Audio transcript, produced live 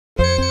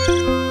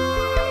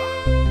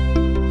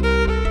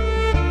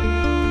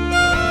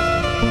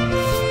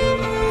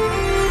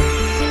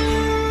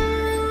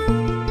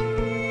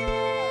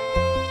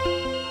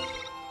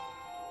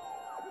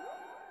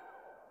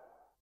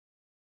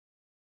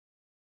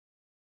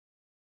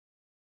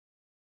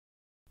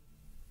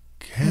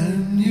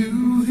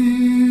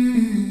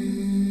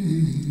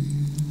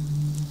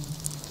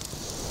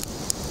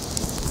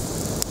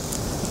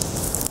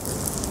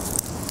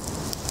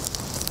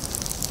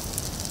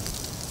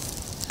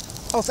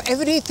Of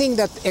everything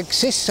that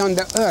exists on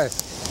the earth,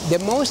 the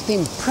most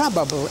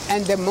improbable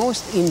and the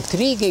most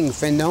intriguing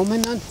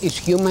phenomenon is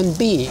human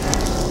being.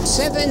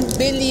 7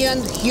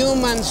 billion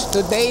humans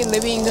today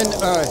living on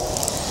earth.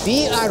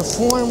 We are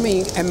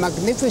forming a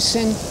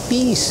magnificent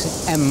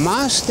piece, a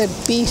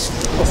masterpiece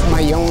of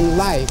my own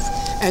life.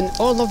 And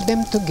all of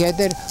them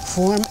together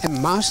form a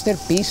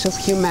masterpiece of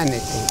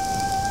humanity.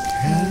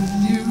 Can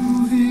you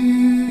hear?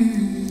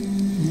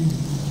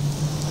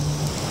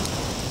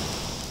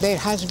 There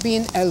has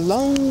been a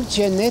long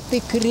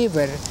genetic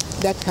river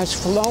that has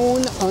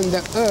flown on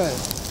the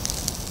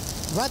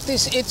earth. What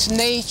is its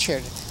nature?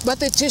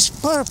 What is its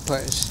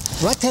purpose?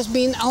 What has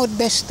been our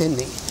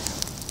destiny?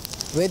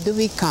 Where do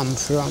we come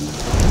from?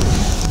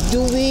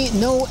 Do we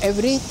know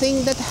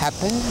everything that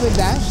happened with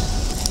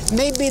us?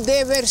 Maybe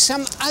there were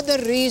some other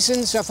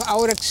reasons of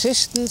our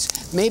existence.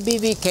 Maybe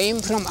we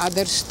came from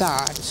other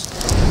stars.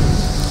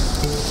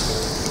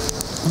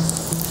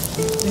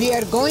 We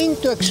are going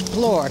to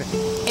explore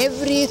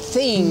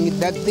everything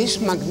that this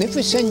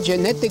magnificent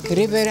genetic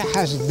river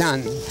has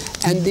done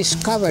and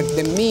discover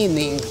the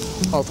meaning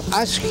of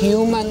us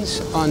humans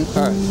on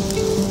Earth.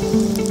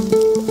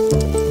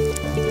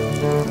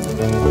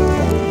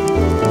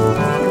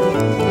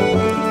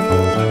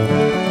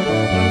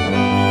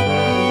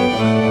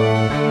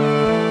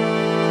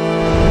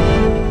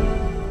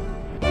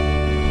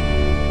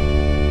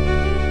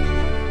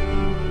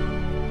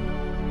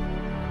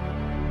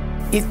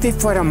 If we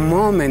for a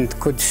moment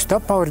could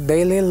stop our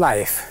daily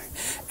life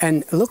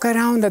and look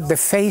around at the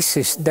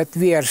faces that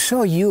we are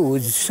so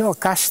used, so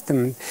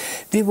accustomed,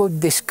 we would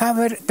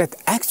discover that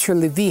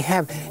actually we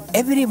have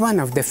every one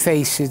of the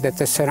faces that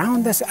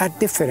surround us are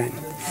different.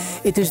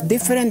 It is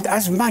different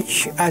as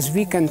much as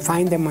we can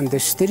find them on the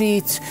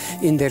streets,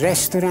 in the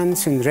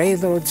restaurants, in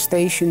railroad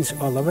stations,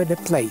 all over the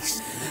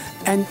place.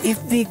 And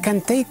if we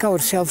can take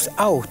ourselves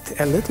out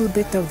a little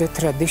bit of the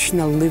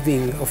traditional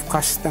living of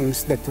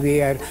customs that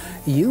we are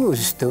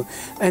used to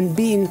and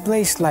be in a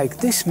place like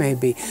this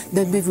maybe,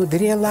 then we would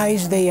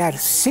realize there are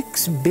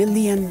 6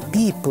 billion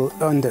people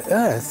on the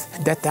earth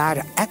that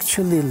are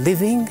actually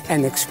living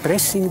and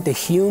expressing the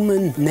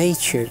human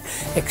nature,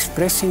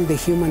 expressing the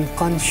human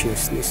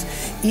consciousness.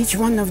 Each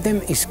one of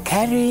them is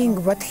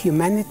carrying what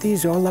humanity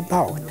is all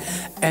about.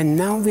 And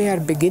now we are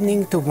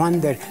beginning to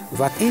wonder,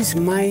 what is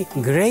my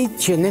great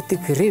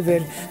genetic river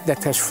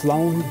that has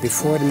flown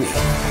before me?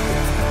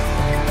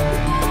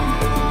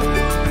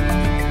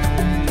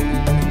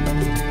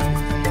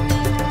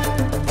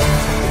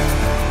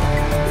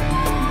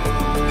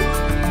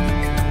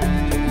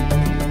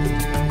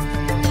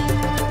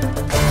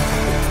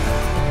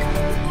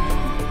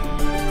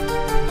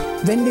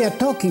 When we are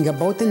talking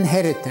about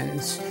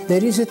inheritance,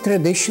 there is a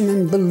tradition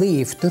and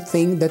belief to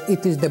think that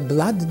it is the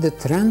blood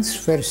that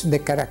transfers the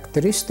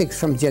characteristics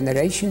from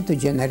generation to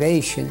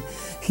generation.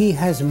 He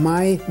has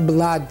my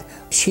blood,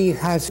 she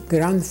has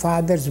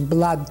grandfather's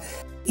blood.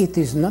 It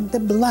is not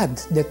the blood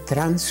that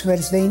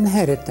transfers the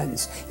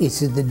inheritance, it's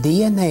the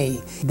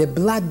DNA. The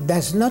blood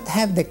does not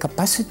have the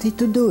capacity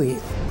to do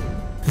it.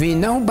 We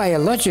know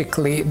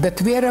biologically that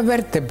we are a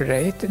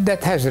vertebrate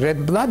that has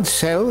red blood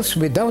cells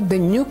without the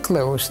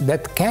nucleus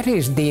that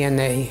carries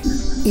DNA.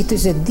 It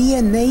is a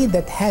DNA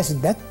that has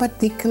that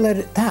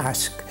particular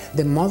task,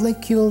 the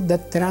molecule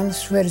that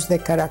transfers the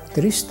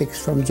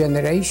characteristics from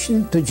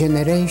generation to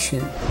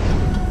generation.